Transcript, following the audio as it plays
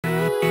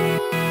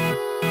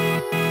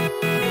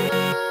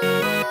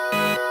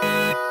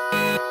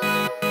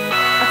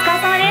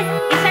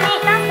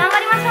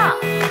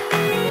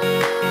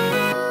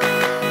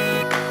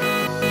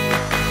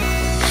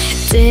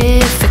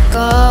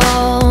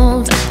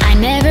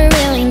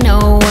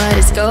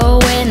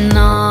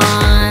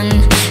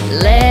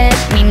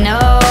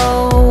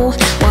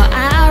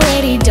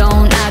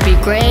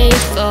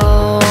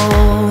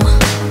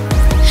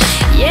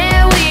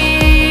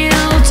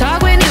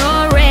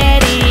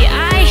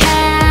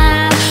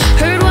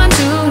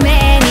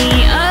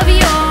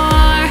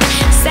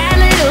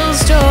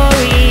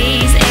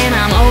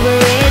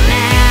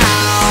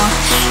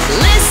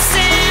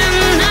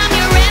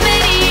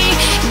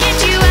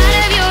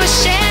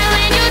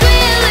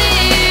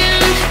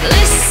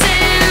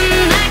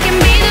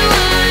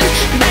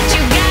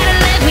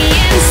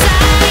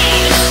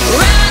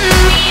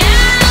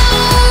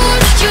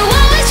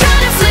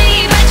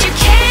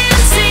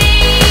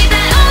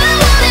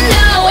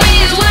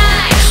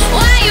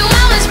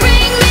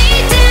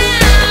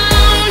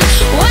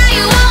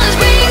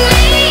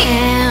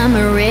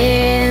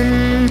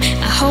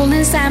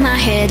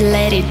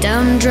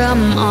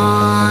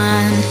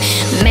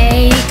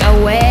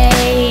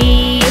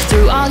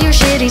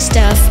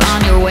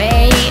on your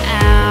way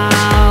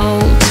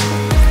out.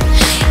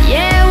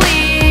 Yeah,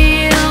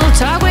 we'll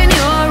talk when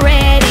you're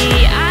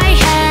ready. I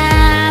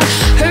have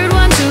heard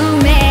one too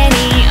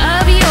many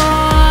of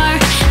your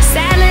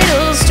sad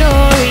little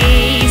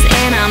stories,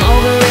 and I'm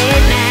over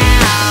it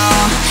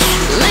now.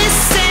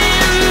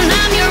 Listen,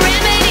 I'm your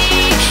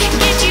remedy,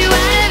 get you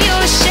out of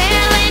your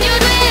shell and your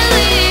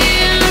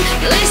dwelling.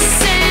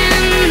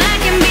 Listen, I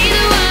can be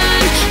the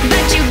one,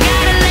 but you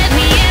gotta let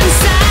me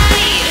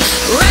inside.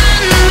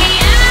 Run me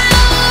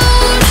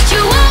out.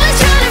 You always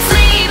try to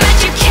flee, but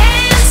you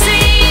can't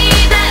see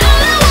that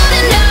all I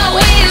wanna know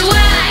is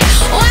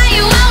why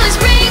you always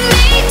bring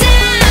me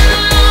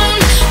down.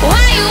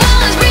 Why you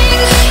always bring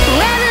me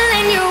rather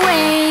than your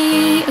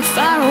way,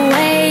 far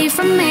away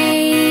from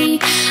me.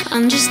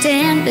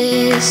 Understand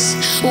this,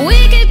 we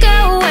could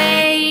go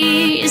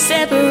away,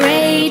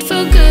 separate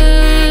for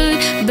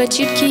good, but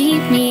you'd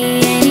keep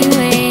me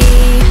anyway.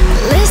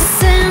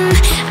 Listen,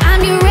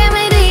 I'm your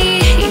remedy,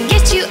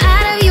 get you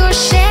out of your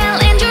shell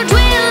and your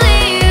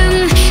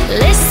dwelling.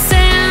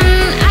 Listen,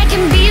 I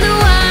can be the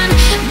one,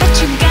 but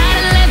you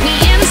gotta let me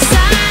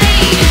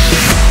inside.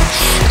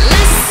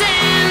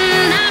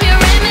 Listen, I'm your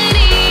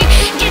remedy,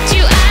 get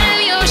you out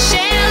of your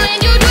shell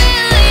and your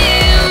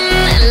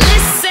dwelling.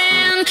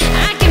 Listen,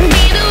 I can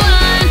be the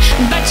one,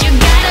 but you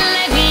gotta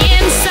let me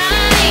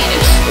inside.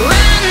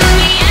 Run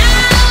me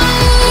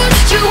out.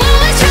 You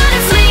always try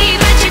to flee,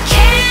 but you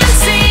can't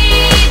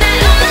see that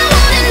all I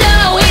wanna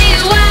know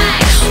is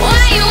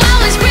why you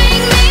always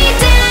bring me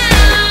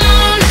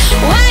down.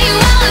 Why you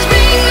always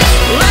bring me.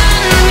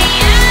 Run me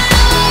out.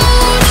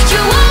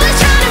 You always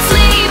try to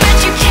flee, but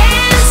you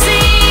can't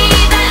see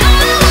that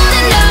all I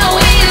wanna know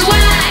is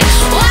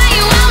why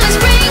you always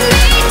bring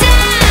me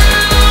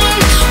down.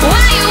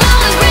 Why you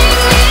always bring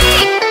me.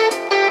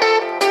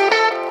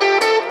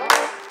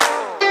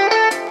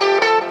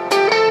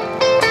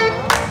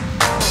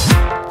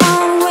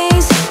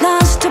 Always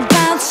lost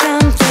about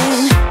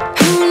something.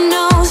 Who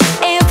knows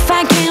if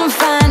I can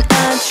find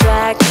a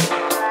track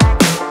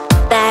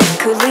that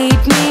could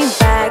lead me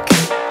back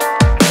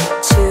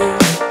to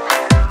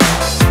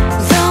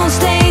those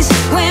days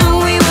when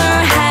we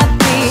were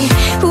happy.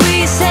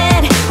 We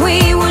said we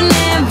would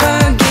never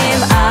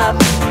give up.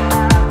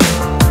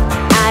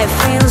 I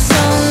feel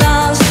so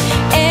lost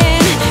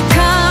and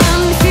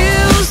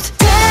confused.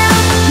 Tell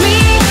me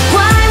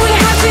why we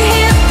have to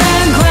hit the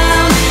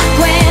ground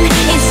when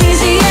it's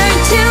easier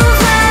to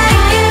fly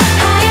higher,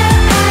 higher,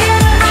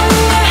 higher,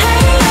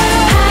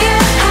 higher,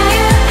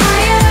 higher, higher,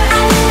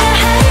 higher.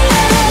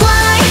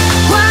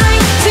 Why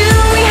do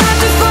we have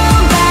to fall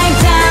back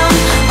down?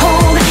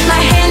 Hold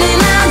my hand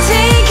and I'll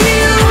take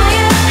you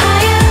higher,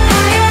 higher,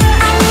 higher,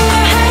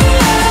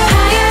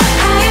 higher,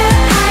 higher,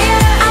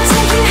 higher. I'll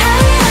take you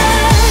higher.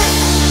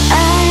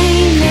 I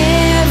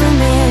never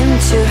meant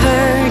to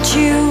hurt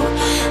you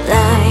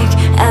like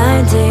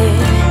I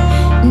did.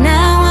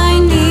 Now I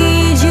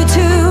need you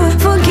to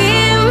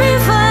forgive me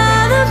for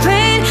the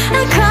pain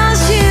I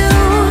caused you.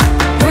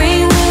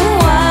 Rain will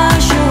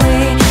wash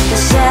away the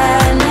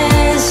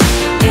sadness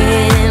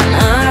in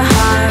our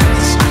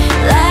hearts.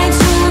 Lights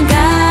will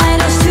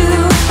guide us to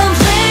a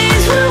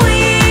place where we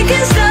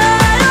can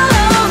start all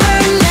over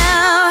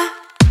now.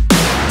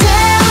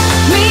 Tell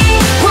me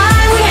why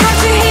we have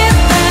to hit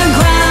the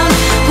ground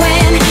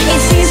when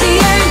it's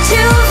easier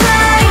to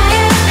fly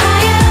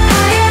higher,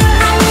 higher,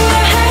 higher,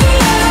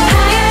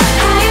 higher,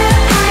 higher,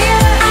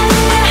 higher,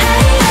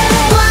 higher.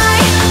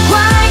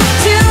 Why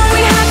do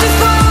we have to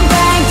fall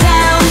back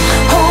down?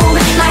 Hold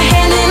my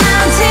hand and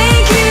I'll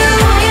take you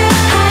higher,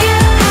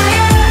 higher,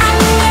 higher,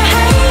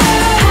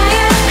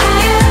 higher,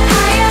 higher,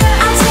 higher.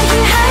 I'll take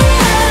you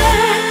higher.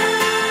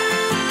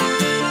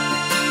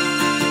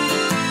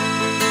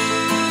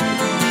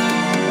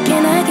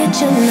 Can I get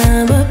your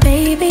number,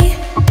 baby?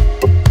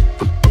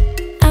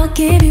 I'll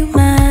give you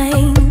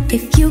mine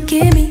if you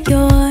give me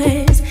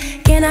yours.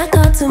 Can I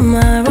call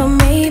tomorrow,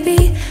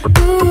 maybe?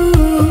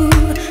 Ooh,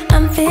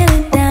 I'm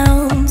feeling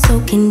down, so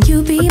can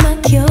you be my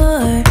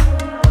cure?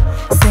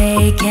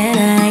 Say, can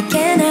I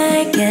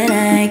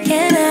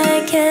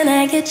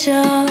get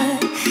yours?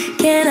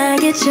 Can I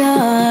get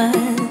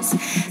yours?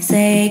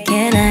 Say,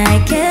 can I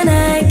get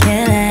yours?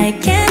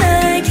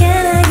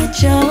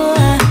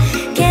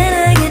 Can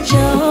I get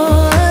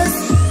yours?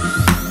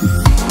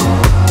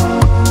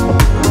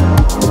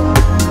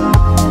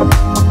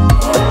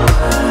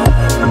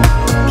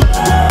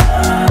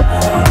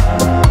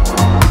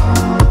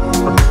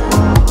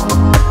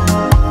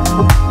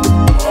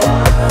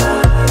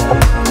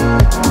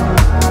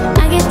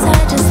 I get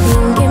tired just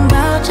thinking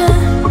about you.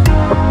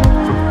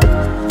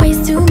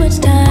 Waste too much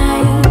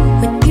time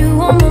with you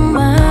on my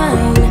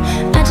mind.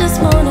 I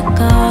just wanna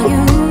call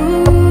you.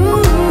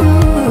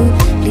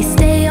 Please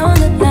stay on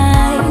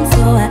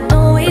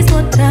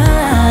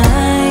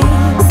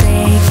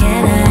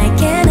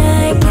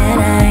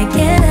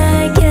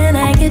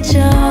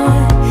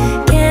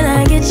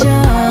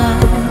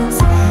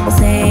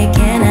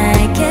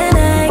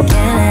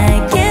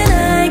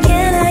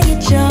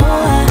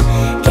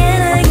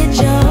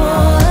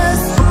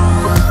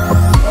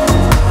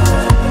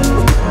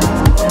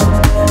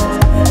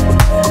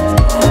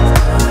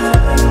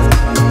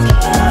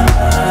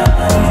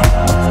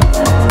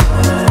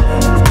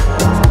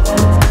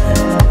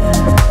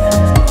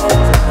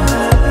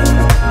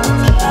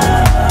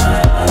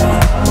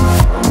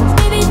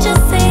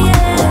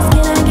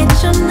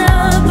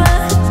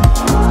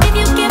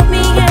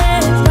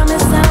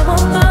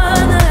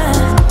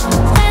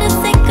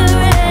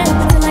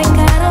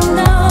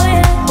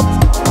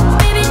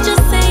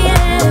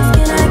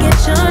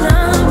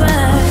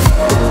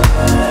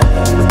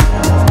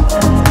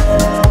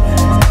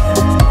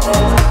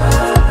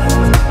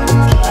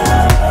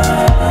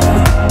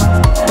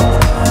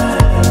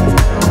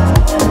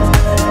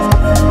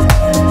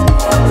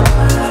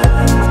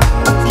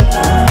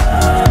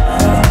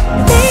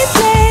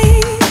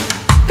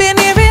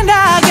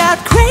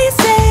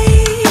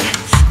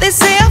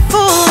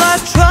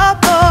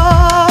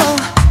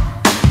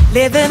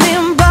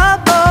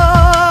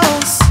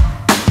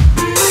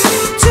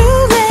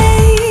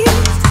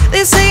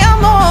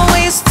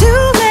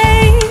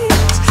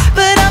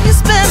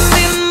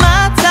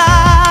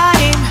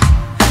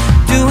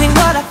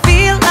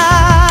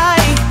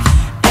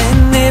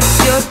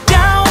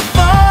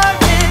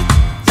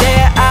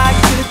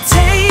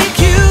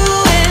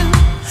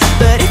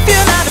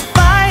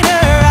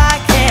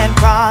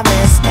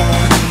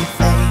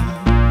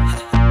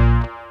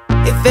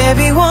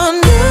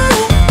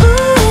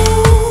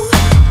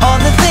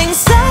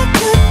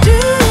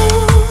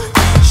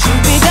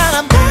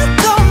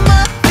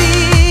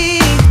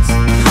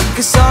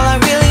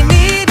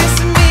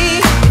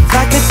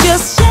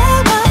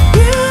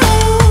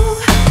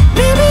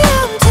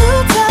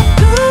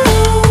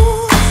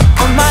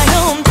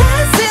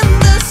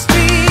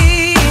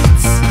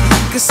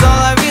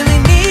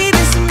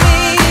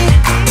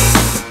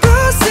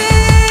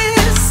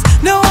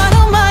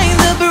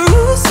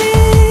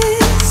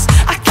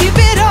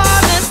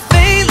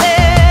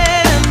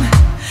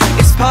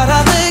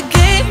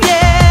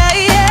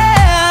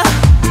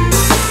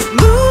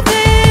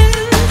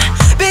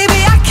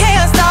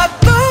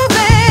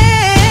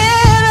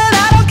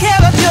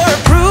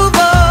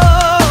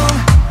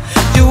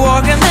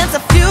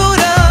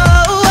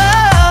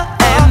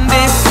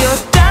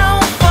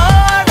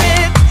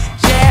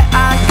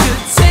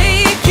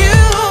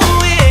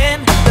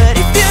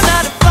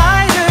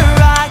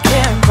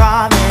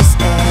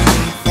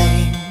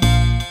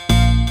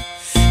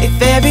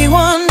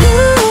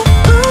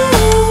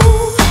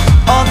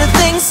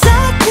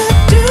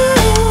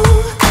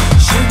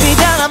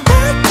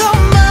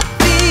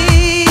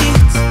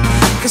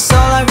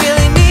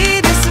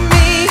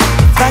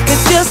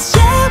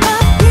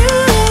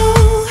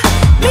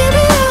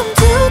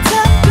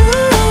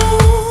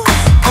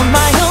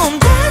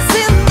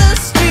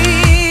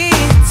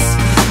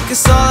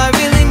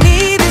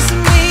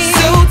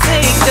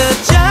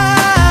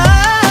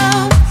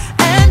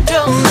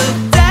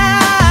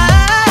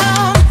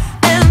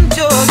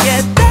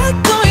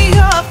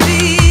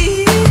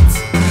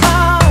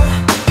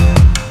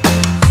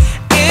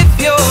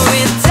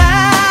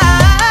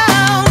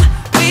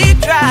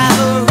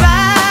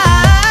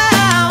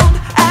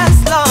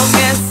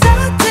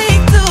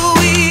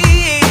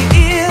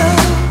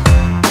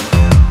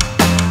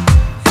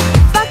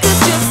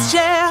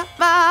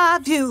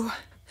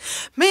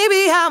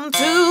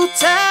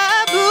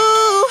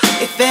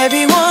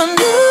everyone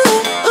knew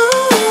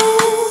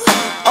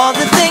all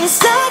the things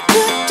I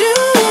could do.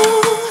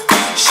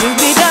 Shoot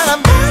me down,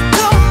 I'm back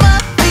on my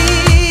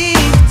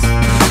feet.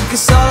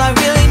 'Cause all I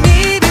really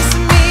need is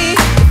me.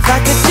 If I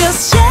could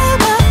just share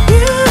my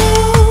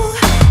view.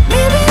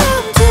 Maybe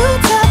I'm too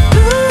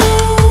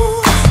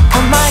taboo.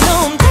 On my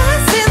own,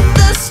 dance in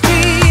the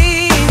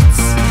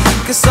streets.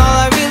 'Cause all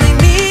I really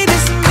need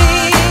is me.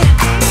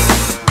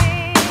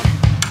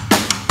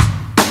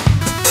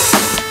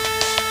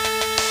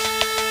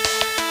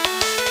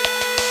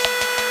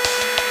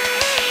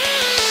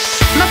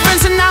 My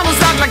friends and I will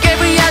talk like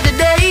every other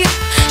day,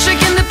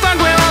 shaking the park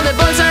where all the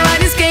boys are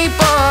riding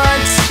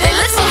skateboards. They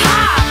look so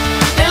hot,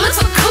 they look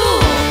so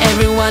cool.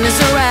 Everyone is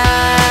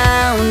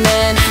around,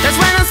 and that's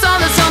when I saw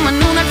that someone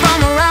new like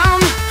from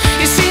around.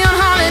 You see on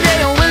holiday,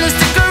 oh will he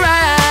stick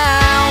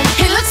around?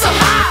 He looks so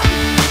hot,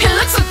 he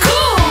looks so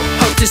cool.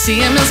 Hope to see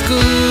him in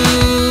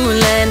school,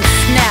 and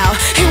now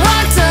he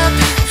walked up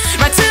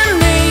right to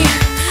me,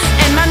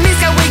 and my knees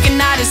got weak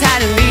and I just had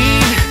to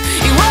leave.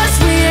 It was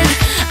weird,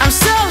 I'm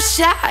so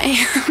shy.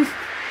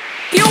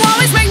 You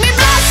always make me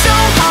blush.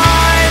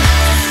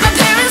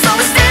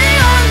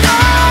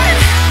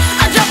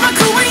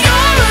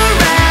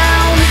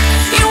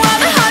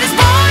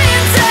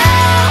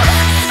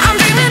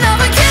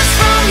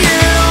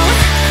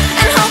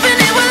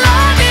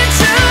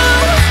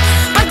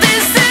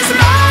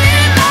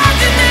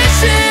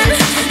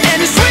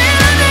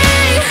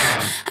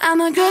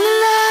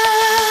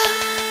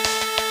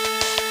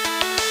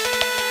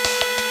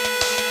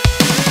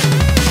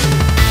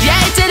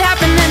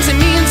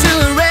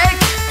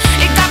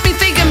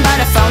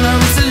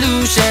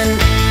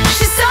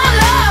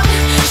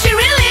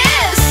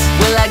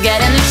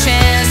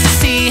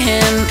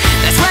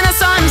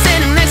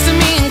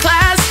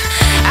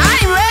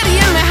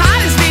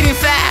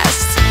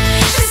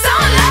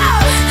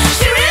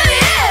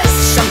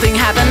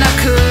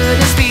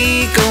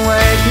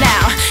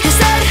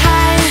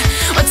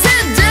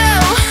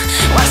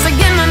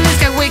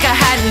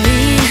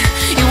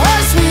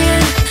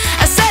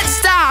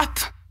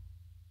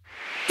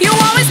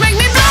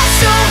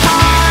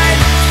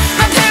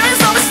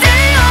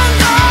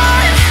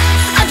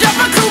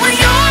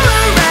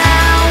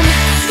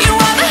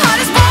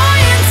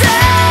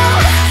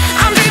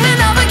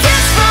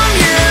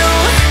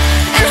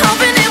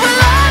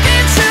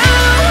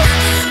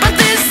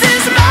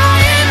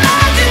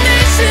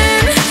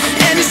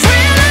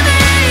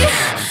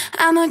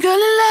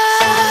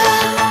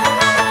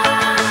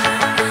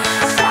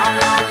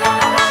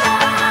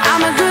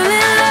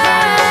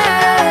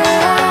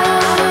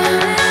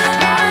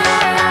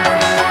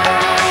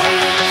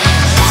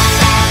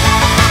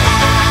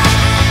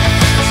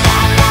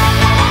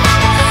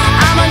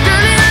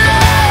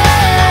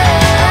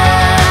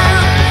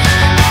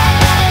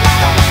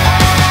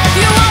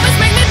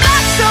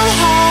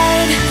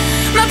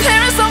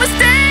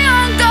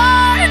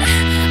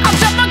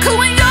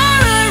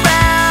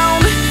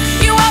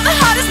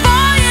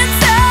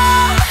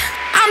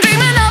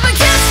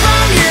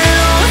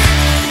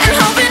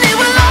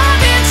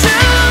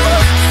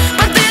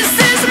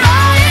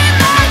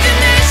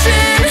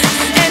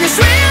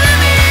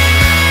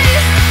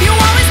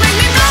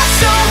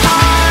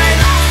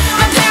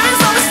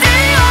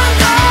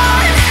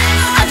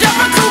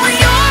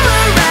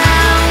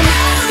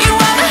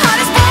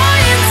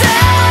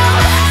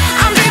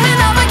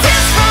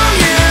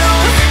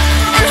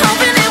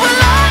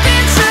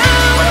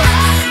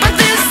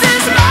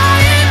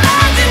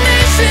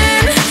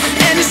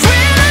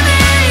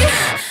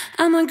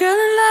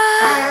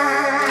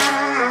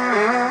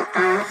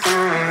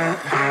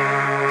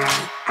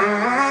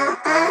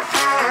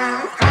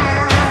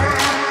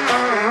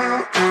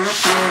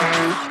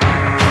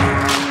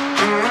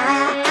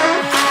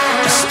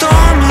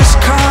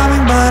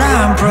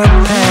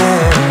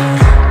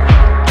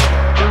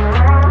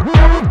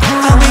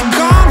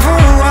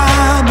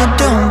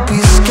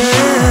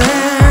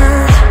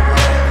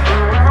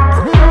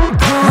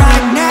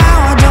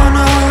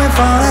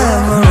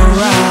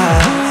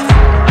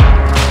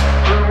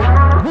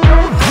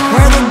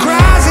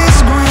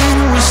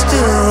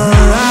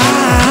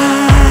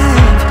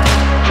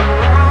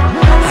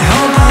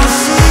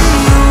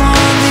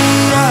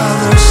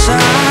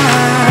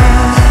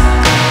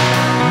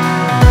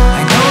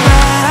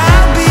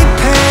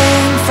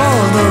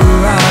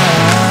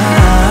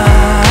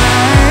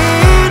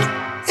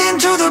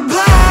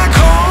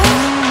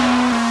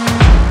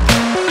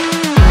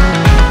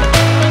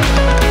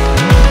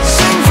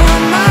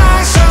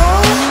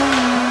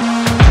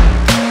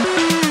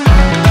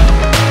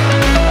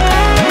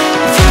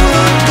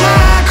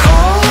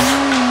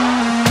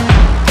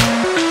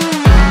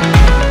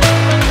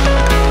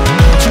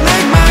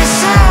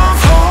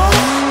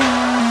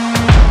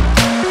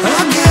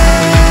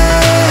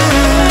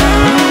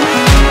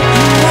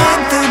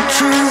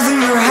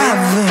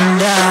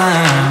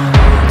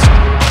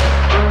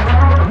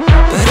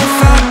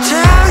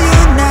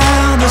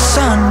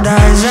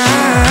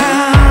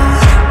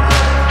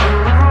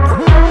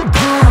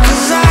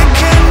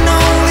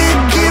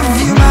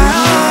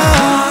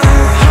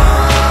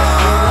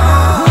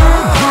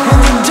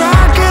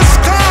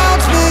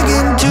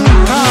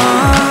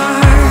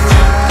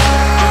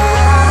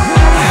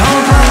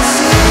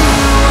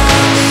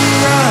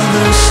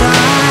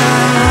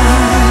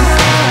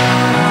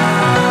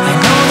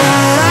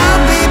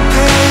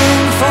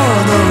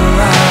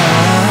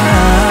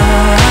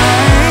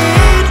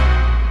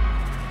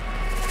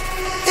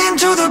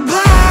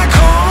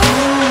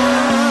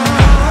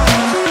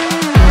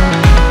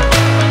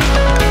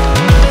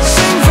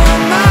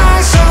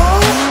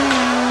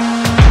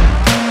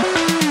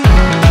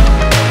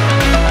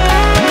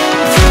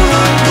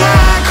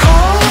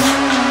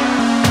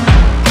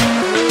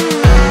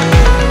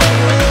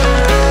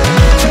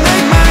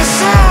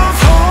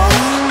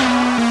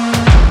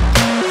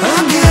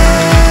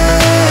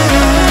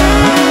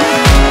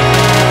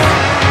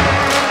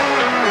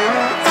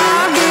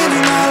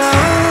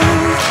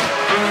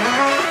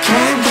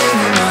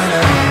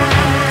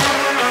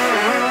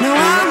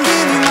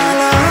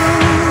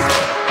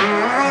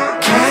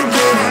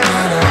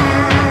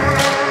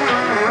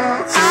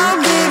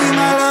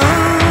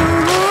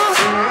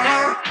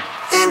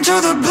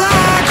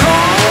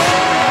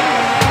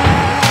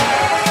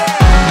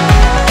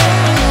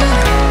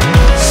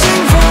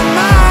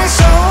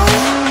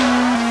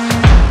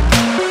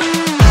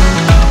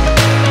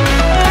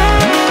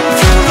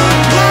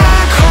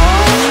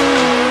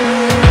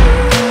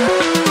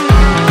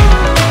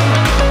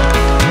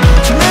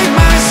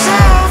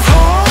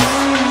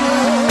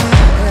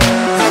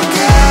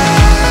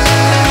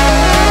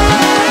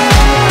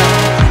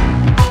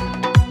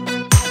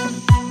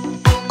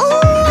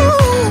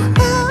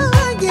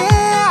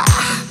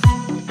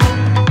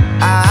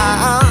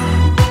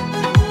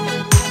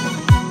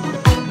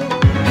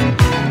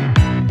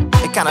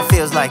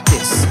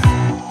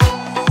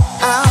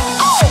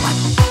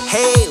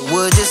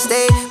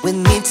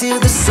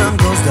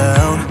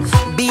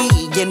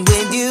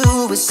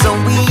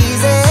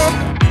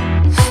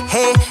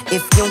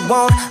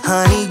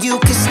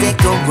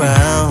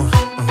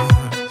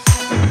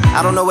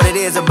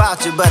 cares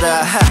about you, but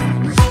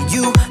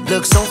you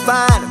look so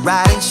fine,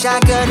 riding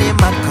shotgun in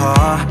my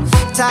car,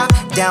 top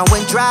down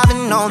when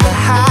driving on the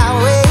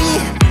highway.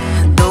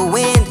 The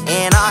wind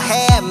in our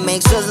hair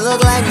makes us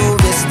look like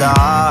movie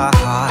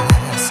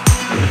stars.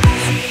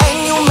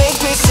 And you make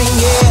me sing,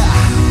 yeah.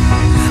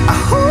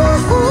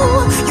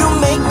 Ooh, you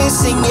make me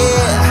sing,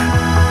 yeah.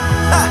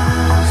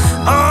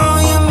 Oh,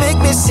 you make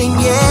me sing,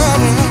 yeah.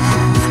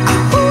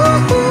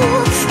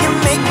 Ooh, you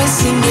make me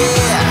sing,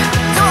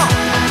 yeah. Come on.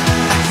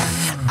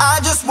 I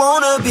just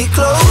wanna be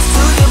close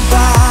to your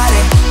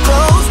body,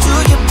 close to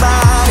your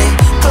body,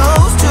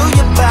 close to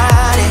your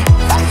body.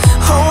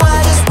 Oh, I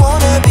just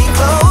wanna be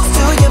close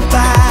to your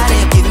body.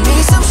 Give me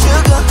some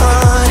sugar,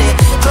 honey,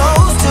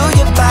 close to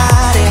your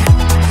body.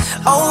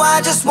 Oh,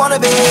 I just wanna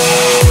be.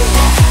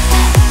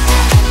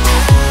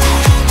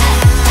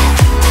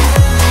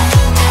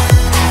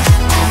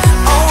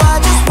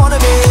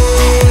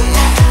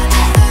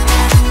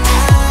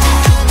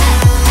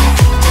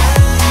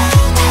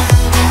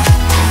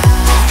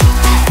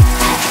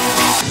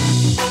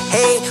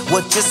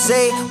 What you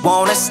say?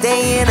 Wanna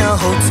stay in a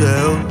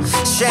hotel,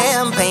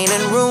 champagne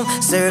and room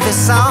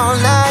service all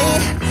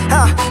night.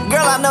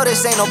 Girl, I know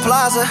this ain't no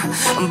plaza,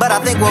 but I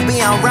think we'll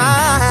be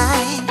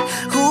alright.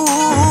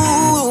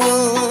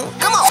 Ooh,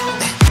 come on.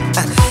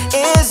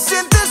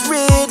 Isn't this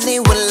really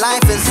what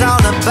life is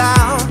all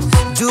about?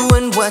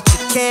 Doing what you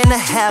can to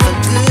have a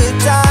good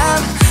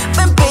time.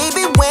 But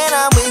baby, when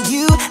I'm with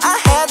you, I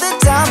have the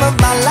time of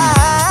my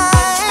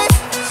life.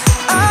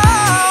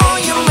 Oh,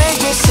 you make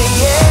me sing,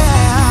 yeah.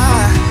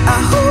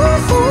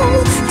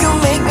 Ooh, you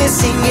make me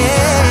sing,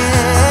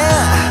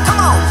 yeah. Come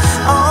on.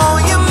 Oh,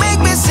 you make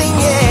me sing,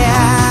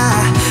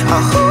 yeah.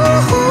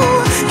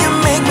 Ooh, you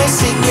make me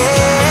sing,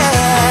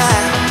 yeah.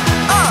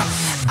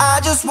 I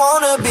just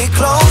wanna be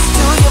close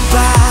to your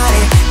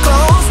body,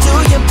 close to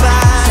your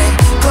body,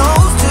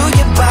 close to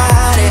your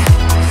body.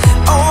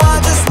 Oh, I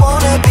just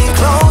wanna be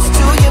close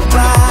to your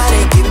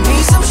body. Give me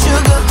some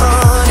sugar,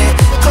 honey,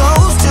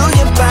 close to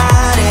your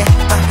body.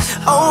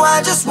 Oh,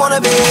 I just wanna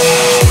be.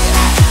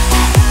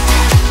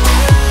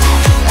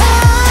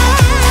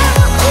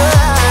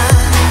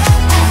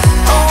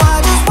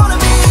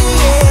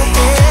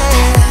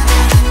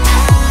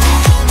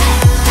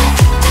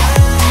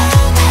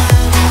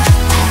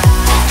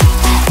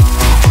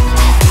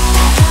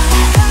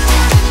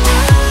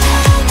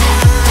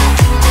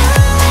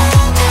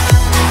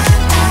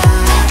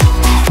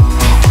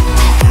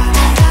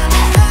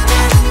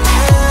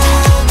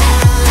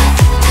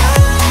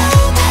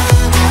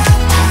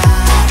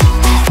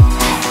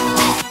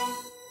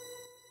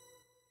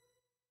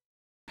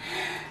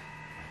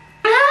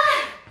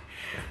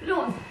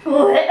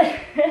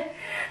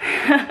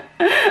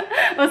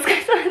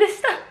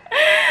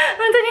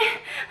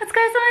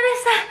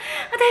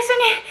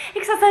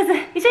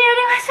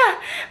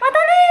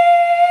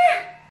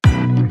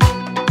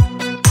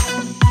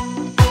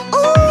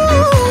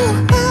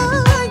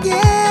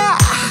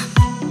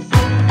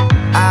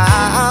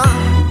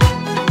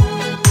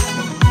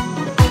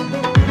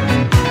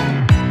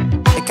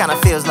 Kinda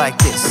feels like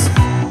this.